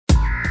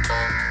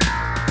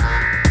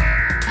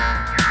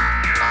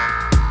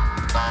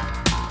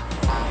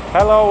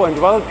Hello and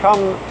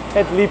welcome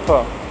at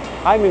Liebherr.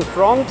 I'm in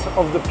front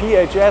of the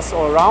PHS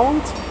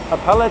Allround, a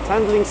pallet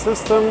handling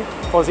system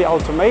for the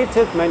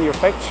automated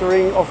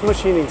manufacturing of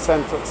machining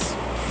centers.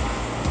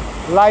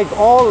 Like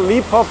all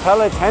Liebherr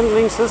pallet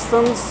handling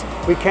systems,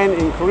 we can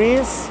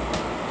increase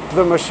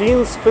the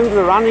machine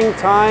spindle running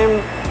time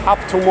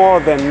up to more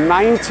than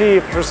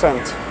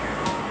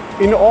 90%.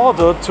 In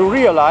order to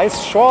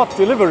realize short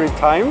delivery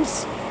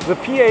times, the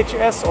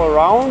PHS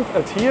Allround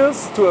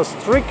adheres to a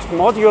strict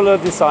modular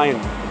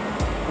design.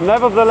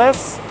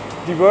 Nevertheless,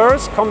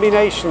 diverse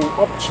combination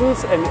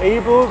options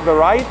enable the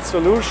right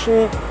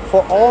solution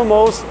for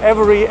almost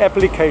every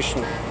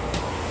application.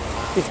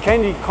 It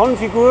can be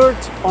configured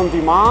on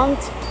demand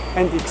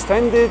and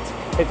extended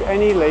at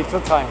any later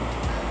time.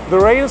 The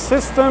rail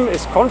system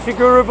is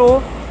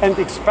configurable and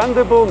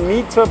expandable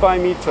meter by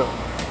meter.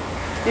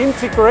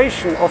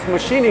 Integration of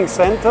machining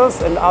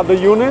centers and other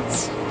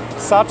units,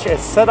 such as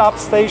setup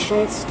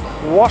stations,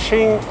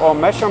 washing or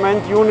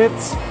measurement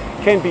units,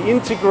 can be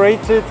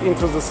integrated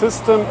into the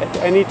system at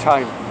any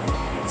time.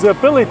 The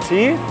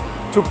ability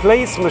to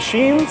place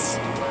machines,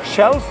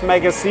 shelf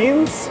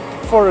magazines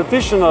for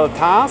additional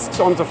tasks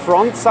on the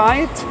front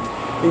side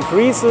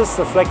increases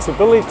the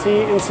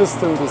flexibility in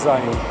system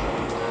design.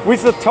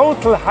 With a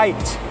total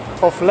height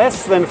of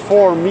less than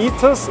 4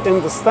 meters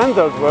in the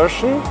standard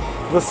version,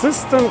 the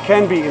system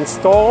can be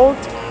installed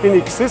in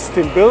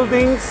existing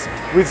buildings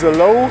with a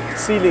low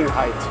ceiling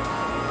height.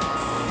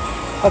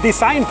 A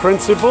design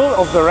principle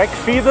of the rack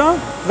feeder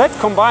that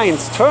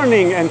combines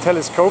turning and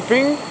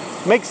telescoping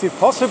makes it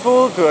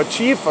possible to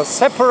achieve a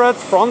separate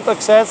front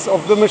access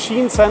of the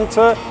machine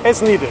center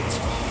as needed.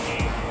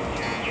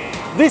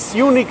 This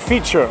unique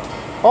feature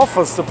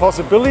offers the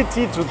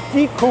possibility to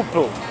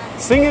decouple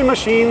single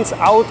machines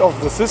out of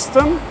the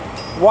system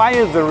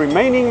while the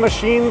remaining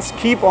machines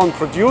keep on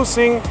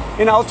producing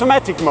in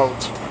automatic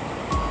mode.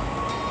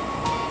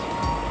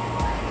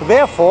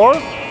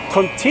 Therefore,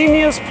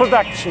 continuous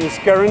production is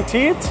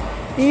guaranteed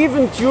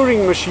even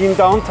during machine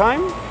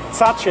downtime,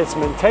 such as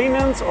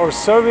maintenance or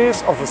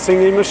service of a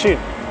single machine.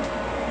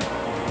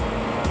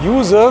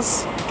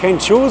 Users can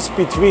choose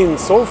between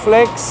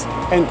Soflex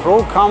and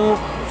Procam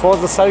for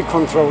the cell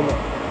controller.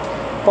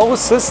 Both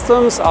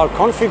systems are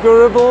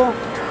configurable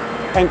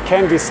and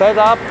can be set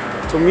up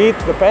to meet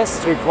the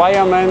best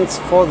requirements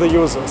for the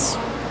users.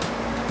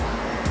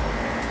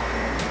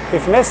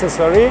 If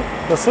necessary,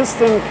 the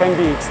system can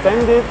be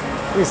extended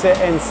with the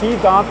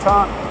NC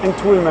data and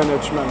tool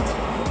management.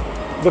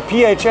 The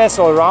PHS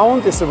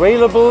Allround is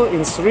available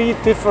in 3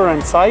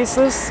 different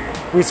sizes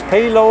with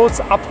payloads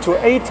up to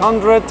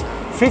 800,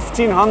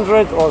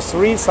 1500 or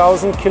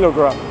 3000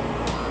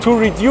 kg. To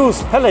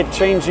reduce pallet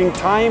changing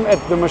time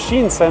at the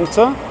machine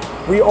center,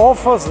 we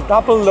offer the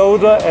double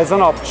loader as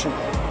an option.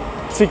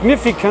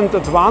 Significant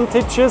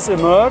advantages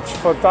emerge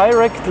for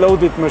direct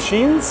loaded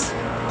machines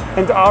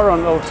and are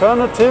an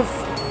alternative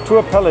to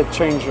a pallet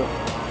changer.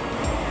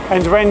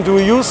 And when do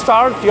you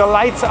start your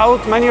lights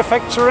out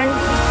manufacturing?